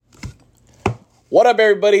What up,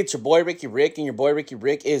 everybody? It's your boy Ricky Rick, and your boy Ricky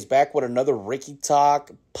Rick is back with another Ricky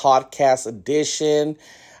Talk podcast edition.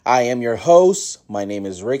 I am your host. My name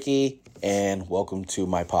is Ricky, and welcome to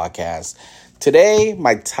my podcast. Today,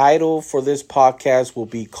 my title for this podcast will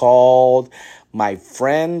be called My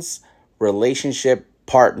Friends, Relationship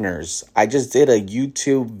Partners. I just did a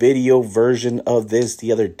YouTube video version of this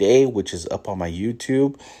the other day, which is up on my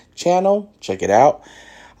YouTube channel. Check it out.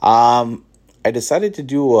 I decided to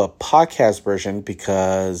do a podcast version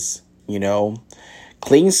because,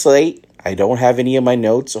 clean slate. I don't have any of my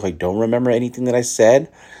notes, so I don't remember anything that I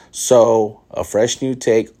said. So a fresh new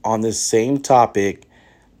take on this same topic,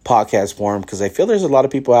 podcast form, because I feel there's a lot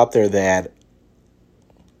of people out there that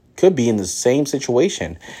could be in the same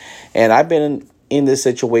situation. And I've been in this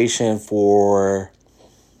situation for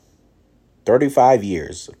 35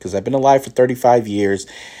 years, because I've been alive for 35 years.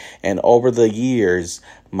 And over the years,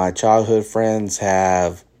 my childhood friends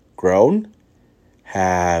have grown,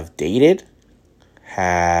 have dated,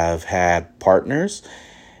 have had partners,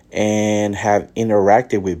 and have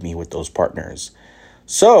interacted with me with those partners.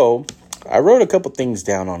 So I wrote a couple things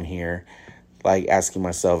down on here, like asking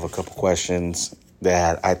myself a couple questions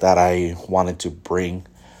that I thought I wanted to bring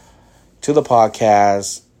to the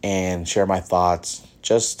podcast and share my thoughts,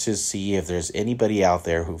 just to see if there's anybody out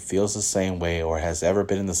there who feels the same way or has ever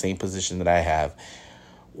been in the same position that I have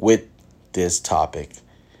with this topic,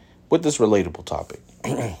 with this relatable topic.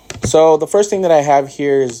 So the first thing that I have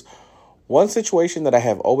here is one situation that I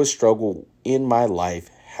have always struggled in my life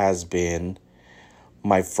has been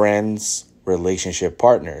my friends' relationship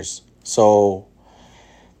partners. So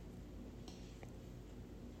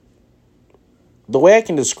the way I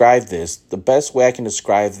can describe this, the best way I can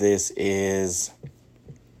describe this is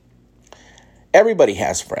everybody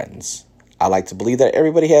has friends. I like to believe that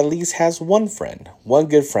everybody at least has one friend, one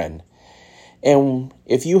good friend. And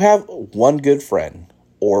if you have one good friend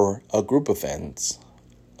or a group of friends,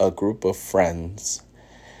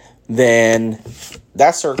 then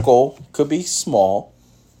that circle could be small.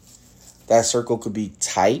 That circle could be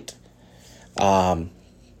tight.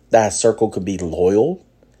 That circle could be loyal.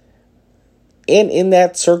 And in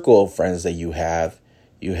that circle of friends that you have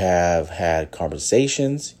had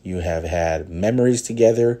conversations, you have had memories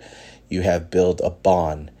together, you have built a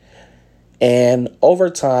bond. And over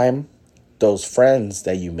time, those friends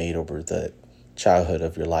that you made over the childhood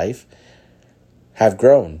of your life have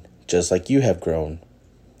grown, just like you have grown.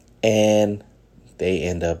 And they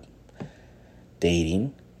end up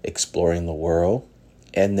dating, exploring the world,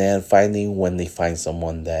 and then finally, when they find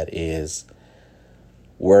someone that is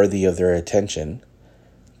worthy of their attention,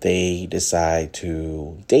 they decide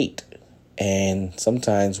to date. And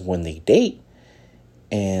sometimes when they date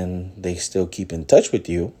and they still keep in touch with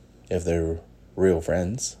you, if they're real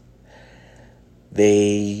friends,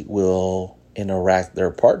 they will interact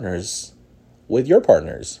their partners with your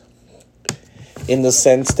partners. In the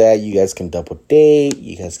sense that you guys can double date,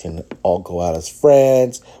 you guys can all go out as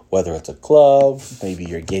friends, whether it's a club, maybe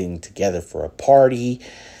you're getting together for a party.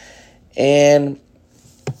 And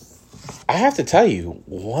I have to tell you,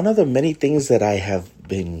 one of the many things that I have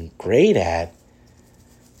been great at,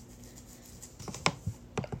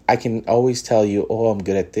 I can always tell you, I'm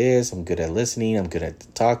good at this, I'm good at listening, I'm good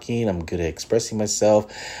at talking, I'm good at expressing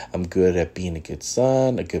myself, I'm good at being a good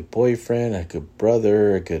son, a good boyfriend, a good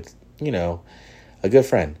brother, a good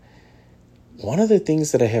friend. One of the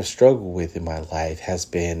things that I have struggled with in my life has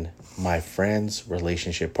been my friends'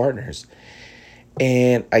 relationship partners.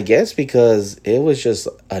 And I guess because it was just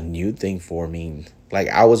a new thing for me. Like,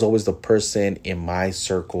 I was always the person in my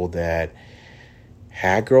circle that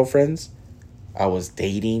had girlfriends. I was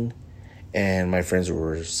dating and my friends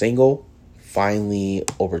were single. Finally,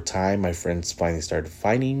 over time, my friends finally started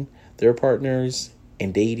finding their partners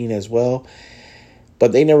and dating as well.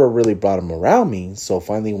 But they never really brought them around me. So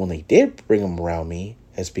finally, when they did bring them around me,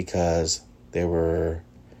 it's because they were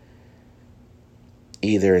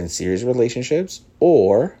either in serious relationships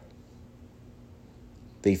or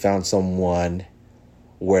they found someone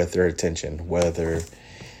worth their attention. Whether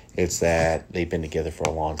it's that they've been together for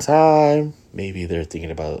a long time, maybe they're thinking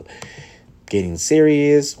about getting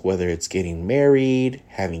serious, whether it's getting married,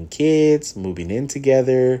 having kids, moving in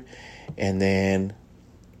together, and then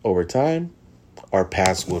over time, our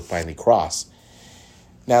paths would finally cross.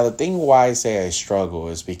 Now, the thing why I say I struggle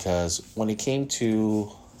is because when it came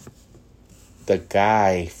to the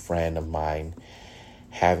guy friend of mine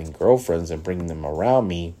having girlfriends and bringing them around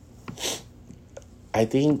me, I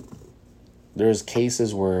think there's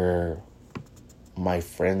cases where my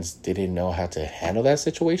friends didn't know how to handle that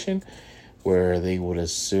situation, where they would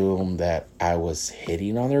assume that I was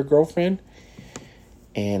hitting on their girlfriend.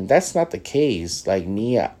 And that's not the case. Like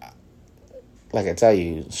me, like I tell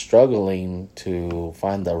you, struggling to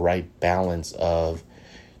find the right balance of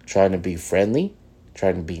trying to be friendly,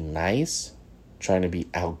 trying to be nice, trying to be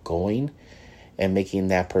outgoing, and making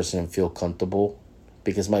that person feel comfortable.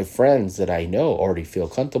 Because my friends that I know already feel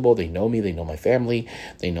comfortable. They know me, they know my family,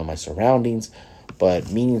 they know my surroundings.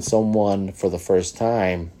 But meeting someone for the first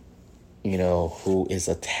time, who is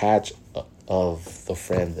attached of the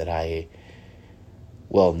friend that I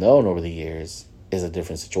well known over the years is a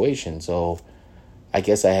different situation. So I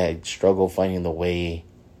guess I had struggled finding the way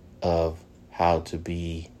of how to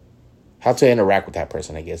interact with that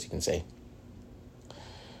person, I guess you can say.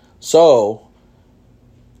 So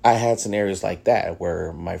I had scenarios like that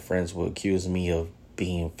where my friends would accuse me of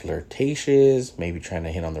being flirtatious, maybe trying to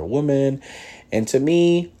hit on their woman. And to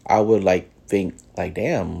me, I would think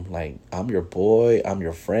damn, I'm your boy, I'm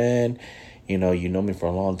your friend. You know me for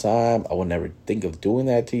a long time. I would never think of doing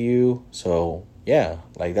that to you. So yeah,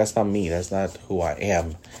 that's not me. That's not who I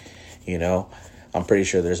am. I'm pretty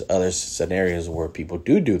sure there's other scenarios where people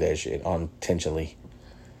do that shit unintentionally.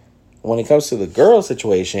 When it comes to the girl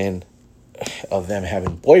situation of them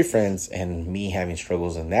having boyfriends and me having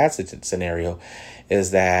struggles in that scenario,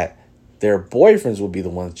 is that their boyfriends will be the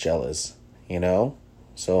ones jealous,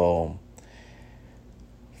 So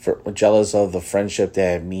jealous of the friendship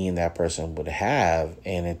that me and that person would have.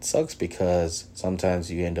 And it sucks because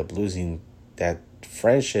sometimes you end up losing that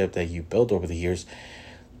friendship that you built over the years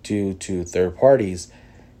due to third parties.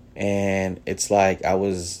 And it's like I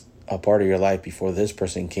was a part of your life before this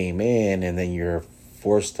person came in, and then you're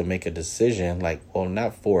forced to make a decision.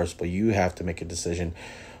 Not forced, but you have to make a decision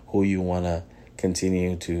who you want to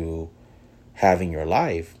continue to have in your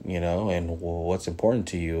life, and what's important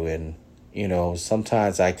to you. And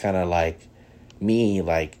sometimes I kind of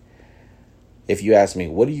if you ask me,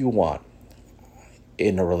 what do you want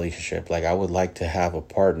in a relationship? I would like to have a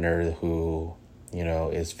partner who,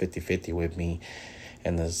 is 50-50 with me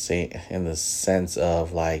in the sense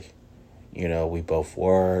of we both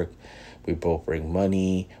work, we both bring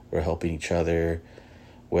money, we're helping each other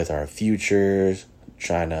with our futures,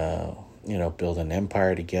 trying to, build an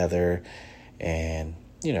empire together, and,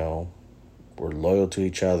 we're loyal to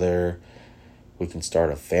each other. We can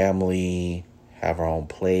start a family, have our own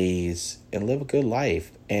place, and live a good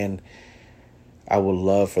life. And I would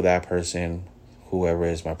love for that person, whoever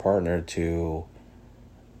is my partner, to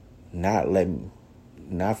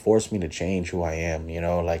not force me to change who I am.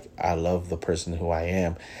 I love the person who I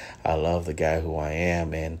am. I love the guy who I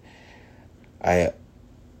am. And I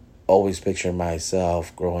always picture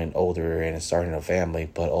myself growing older and starting a family,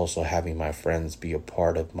 but also having my friends be a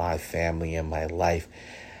part of my family and my life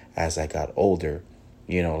as I got older.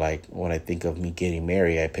 When I think of me getting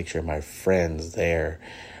married, I picture my friends there.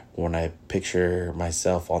 When I picture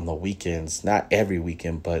myself on the weekends, not every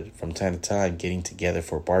weekend, but from time to time, getting together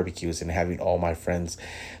for barbecues and having all my friends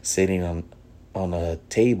sitting on a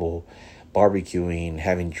table, barbecuing,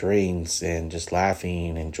 having drinks, and just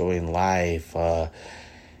laughing, enjoying life,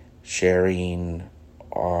 sharing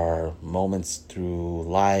our moments through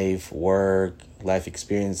life, work, life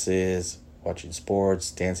experiences, watching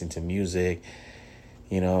sports, dancing to music.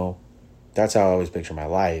 That's how I always picture my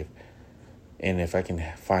life. And if I can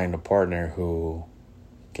find a partner who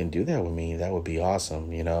can do that with me, that would be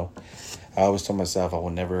awesome. I always tell myself I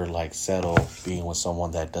will never settle being with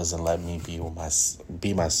someone that doesn't let me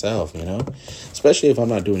be myself, especially if I'm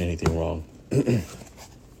not doing anything wrong.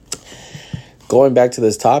 Going back to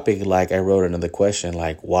this topic, I wrote another question,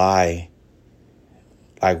 why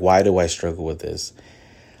do I struggle with this?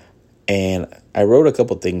 And I wrote a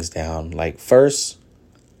couple things down. First,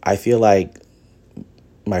 I feel like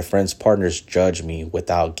my friends' partners judge me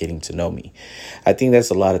without getting to know me. I think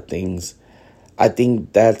that's a lot of things. I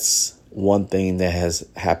think that's one thing that has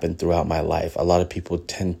happened throughout my life. A lot of people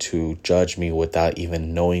tend to judge me without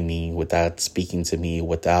even knowing me, without speaking to me,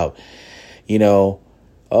 without,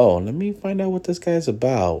 let me find out what this guy's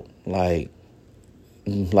about. For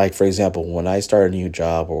example, when I start a new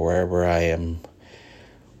job or wherever I am,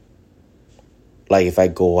 if I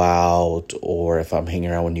go out or if I'm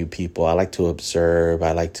hanging around with new people, I like to observe.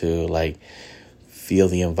 I like to feel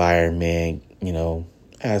the environment,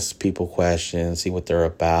 ask people questions, see what they're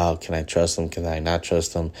about. Can I trust them? Can I not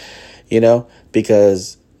trust them?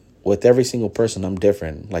 Because with every single person, I'm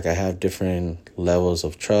different. I have different levels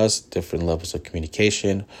of trust, different levels of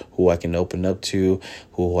communication, who I can open up to,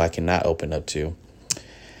 who I cannot open up to.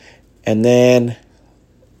 And then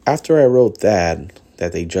after I wrote that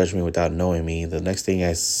they judge me without knowing me, the next thing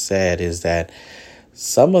I said is that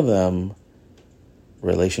some of them,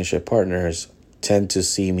 relationship partners, tend to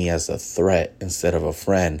see me as a threat instead of a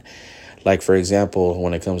friend. Like, for example,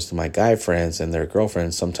 when it comes to my guy friends and their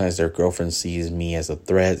girlfriends, sometimes their girlfriend sees me as a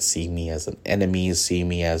threat, see me as an enemy, see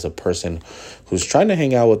me as a person who's trying to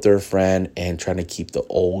hang out with their friend and trying to keep the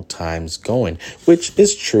old times going, which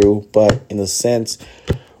is true, but in a sense,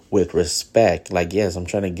 with respect. Like, yes, I'm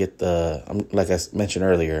trying to get like I mentioned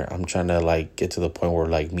earlier, I'm trying to like get to the point where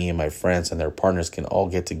like me and my friends and their partners can all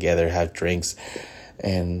get together, have drinks,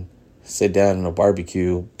 and sit down in a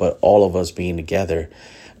barbecue, but all of us being together.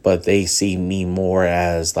 But they see me more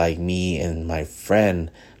as like me and my friend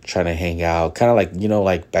trying to hang out. Kind of like,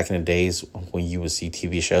 like back in the days when you would see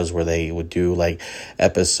TV shows where they would do like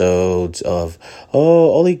episodes of,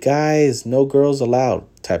 only guys, no girls allowed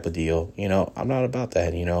type of deal. I'm not about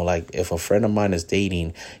that. Like if a friend of mine is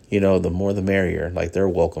dating, the more the merrier. Like they're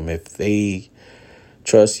welcome. If they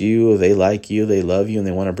trust you, they like you, they love you, and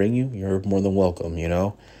they want to bring you, you're more than welcome,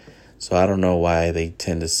 So I don't know why they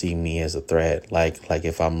tend to see me as a threat. Like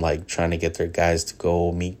if I'm like trying to get their guys to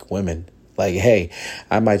go meet women. Like, hey,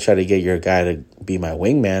 I might try to get your guy to be my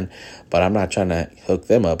wingman, but I'm not trying to hook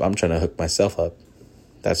them up. I'm trying to hook myself up.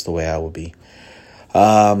 That's the way I would be.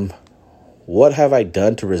 What have I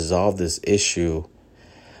done to resolve this issue?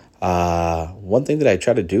 One thing that I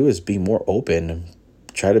try to do is be more open,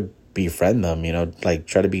 try to befriend them, like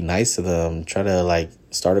try to be nice to them, try to like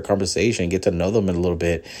start a conversation, get to know them a little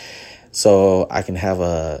bit. So I can have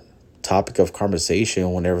a topic of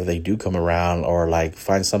conversation whenever they do come around, or like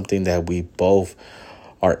find something that we both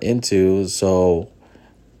are into. So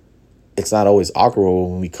it's not always awkward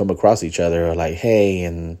when we come across each other, or like, hey,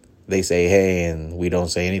 and they say, hey, and we don't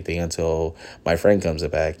say anything until my friend comes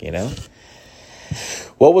back,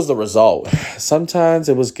 What was the result? Sometimes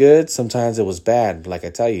it was good. Sometimes it was bad. Like I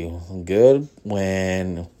tell you, good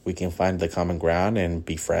when we can find the common ground and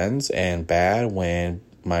be friends, and bad when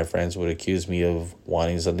my friends would accuse me of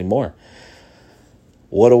wanting something more.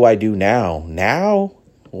 What do I do now? Now,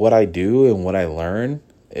 what I do and what I learn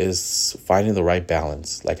is finding the right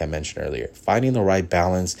balance. Like I mentioned earlier, finding the right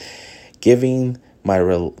balance, giving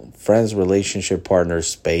my friends, relationship partner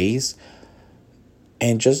space,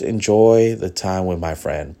 and just enjoy the time with my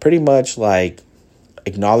friend. Pretty much like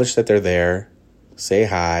acknowledge that they're there, say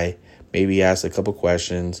hi, maybe ask a couple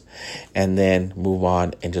questions, and then move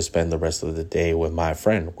on and just spend the rest of the day with my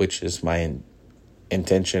friend, which is my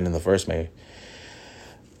intention in the first place.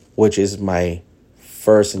 Which is my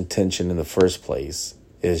first intention in the first place,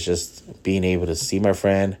 is just being able to see my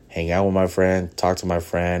friend, hang out with my friend, talk to my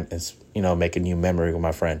friend, and make a new memory with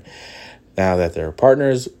my friend. Now that they're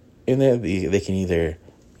partners in there, they can either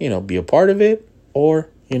be a part of it, or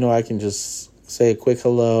I can just say a quick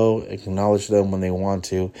hello, acknowledge them when they want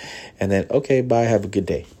to, and then, okay, bye, have a good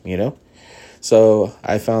day, So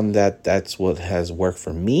I found that that's what has worked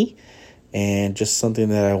for me, and just something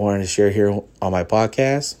that I wanted to share here on my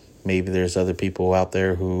podcast. Maybe there's other people out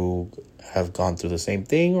there who have gone through the same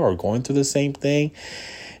thing or going through the same thing,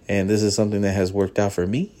 and this is something that has worked out for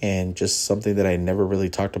me, and just something that I never really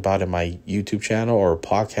talked about in my YouTube channel or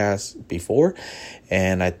podcast before.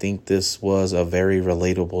 And I think this was a very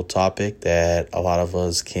relatable topic that a lot of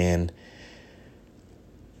us can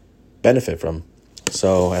benefit from.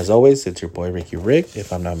 So as always, it's your boy Ricky Rick.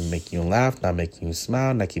 If I'm not making you laugh, not making you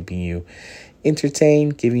smile, not keeping you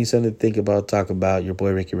entertained, giving you something to think about, talk about, your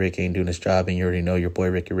boy Ricky Rick ain't doing his job, and you already know your boy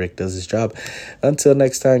Ricky Rick does his job. Until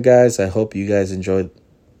next time, guys, I hope you guys enjoyed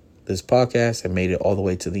this podcast and made it all the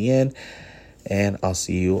way to the end, and I'll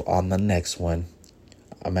see you on the next one.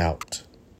 I'm out.